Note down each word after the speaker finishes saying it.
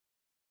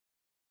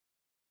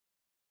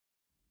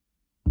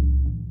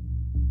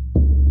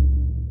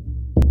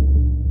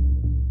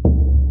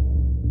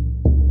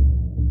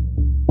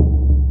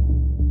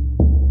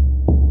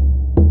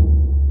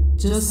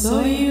Yo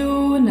soy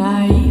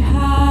una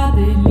hija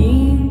del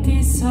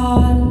Inti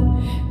Sol,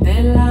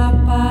 de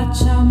la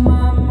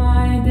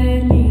Pachamama y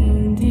del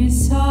Inti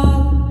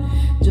Sol.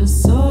 Yo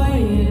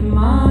soy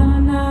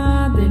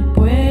hermana del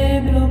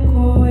pueblo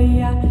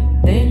Coya,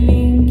 del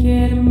Inti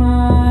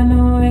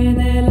hermano y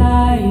de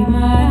la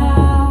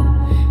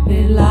Aymara,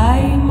 de la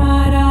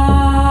Aymara,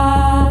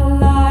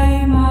 la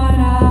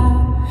Aymara.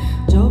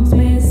 Yo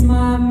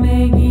misma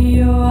me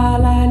guío a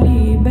la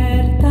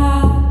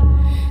libertad,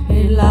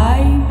 el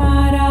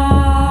Aymara,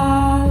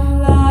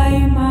 la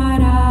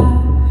Aymara.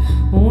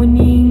 Un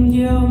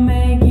indio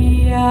me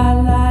guía a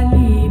la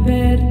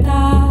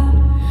libertad.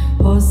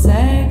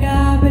 José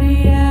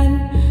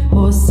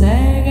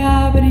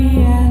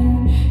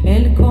Gabriel,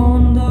 el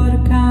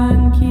cóndor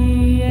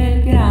canqui,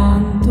 el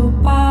gran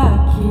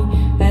Tupaki,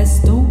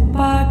 es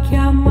Tupac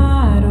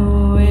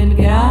Amaro, el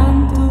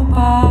gran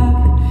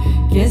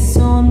Tupac, que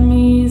son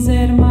mis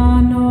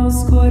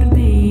hermanos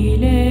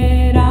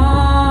cordilleranos.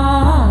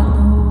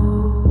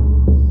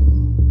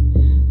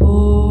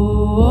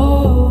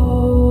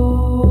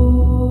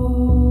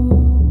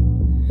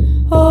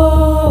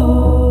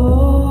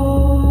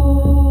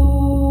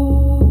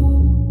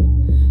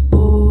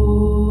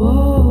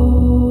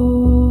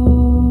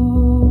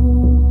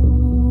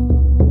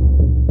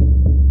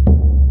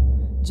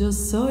 Yo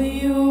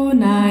soy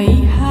una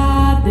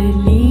hija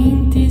del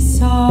Inti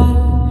Sol,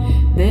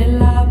 de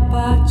la